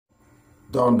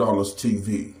Dahn Dahlas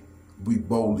TV, we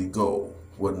boldly go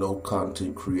where no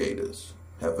content creators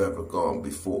have ever gone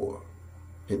before.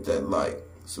 Hit that like,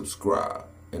 subscribe,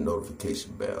 and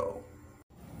notification bell.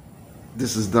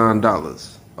 This is Dahn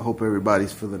Dahlas. I hope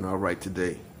everybody's feeling all right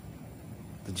today.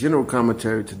 The general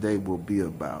commentary today will be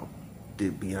about,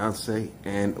 did Beyonce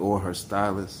and or her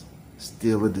stylist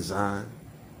steal a design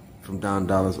from Dahn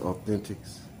Dahlas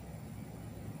Authentics?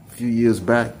 A few years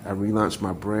back, I relaunched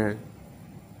my brand,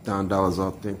 Dahn Dahlas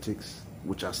Authentics,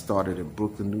 which I started in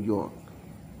Brooklyn, New York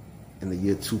in the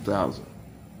year 2000.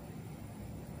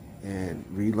 And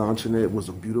relaunching it was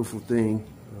a beautiful thing.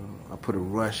 I put a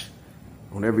rush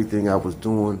on everything I was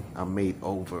doing. I made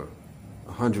over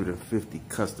 150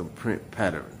 custom print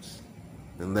patterns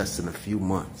in less than a few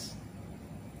months.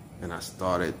 And I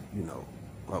started,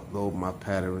 upload my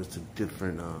patterns to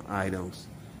different items.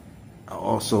 I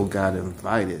also got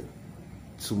invited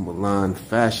to Milan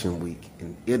Fashion Week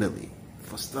in Italy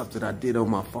for stuff that I did on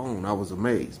my phone. I was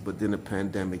amazed, but then the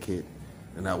pandemic hit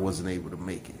and I wasn't able to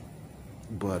make it.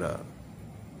 But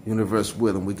universe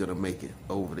willing, we're gonna make it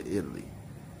over to Italy.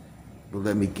 But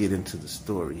let me get into the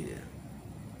story here.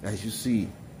 As you see,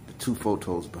 the two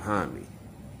photos behind me,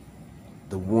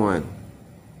 the one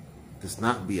that's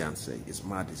not Beyonce is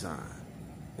my design.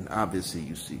 And obviously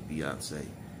you see Beyonce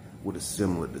with a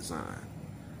similar design.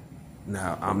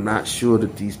 Now, I'm not sure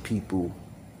that these people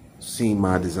seen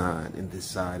my design and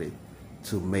decided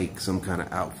to make some kind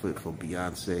of outfit for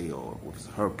Beyonce or with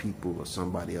her people or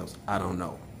somebody else. I don't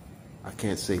know. I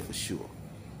can't say for sure.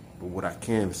 But what I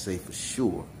can say for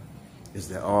sure is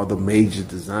that all the major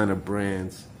designer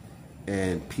brands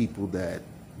and people that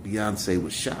Beyonce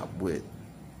would shop with,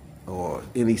 or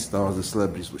any stars or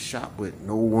celebrities would shop with,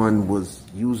 no one was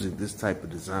using this type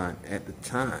of design at the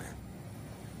time.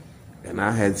 And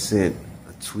I had sent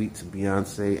a tweet to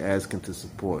Beyonce asking to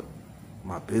support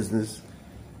my business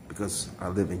because I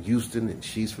live in Houston and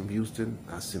she's from Houston.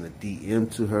 I sent a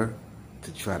DM to her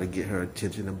to try to get her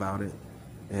attention about it,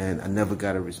 and I never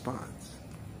got a response.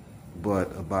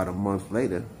 But about a month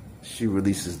later, she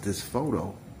releases this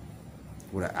photo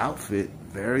with an outfit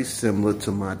very similar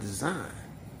to my design.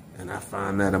 And I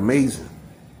find that amazing.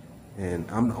 And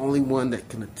I'm the only one that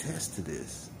can attest to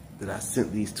this, that I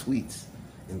sent these tweets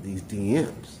and these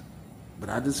DMs. But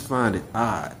I just find it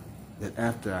odd that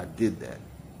after I did that,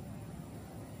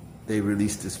 they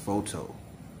released this photo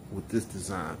with this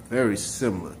design very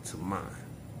similar to mine.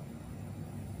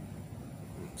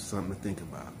 Something to think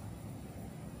about.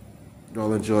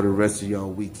 Y'all enjoy the rest of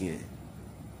y'all weekend.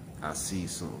 I'll see you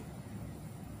soon.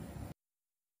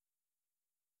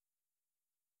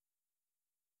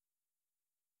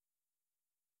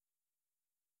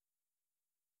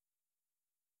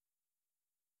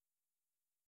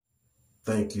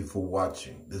 Thank you for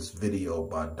watching this video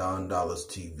by Dahn Dahlas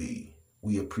TV.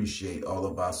 We appreciate all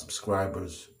of our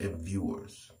subscribers and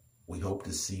viewers. We hope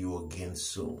to see you again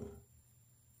soon.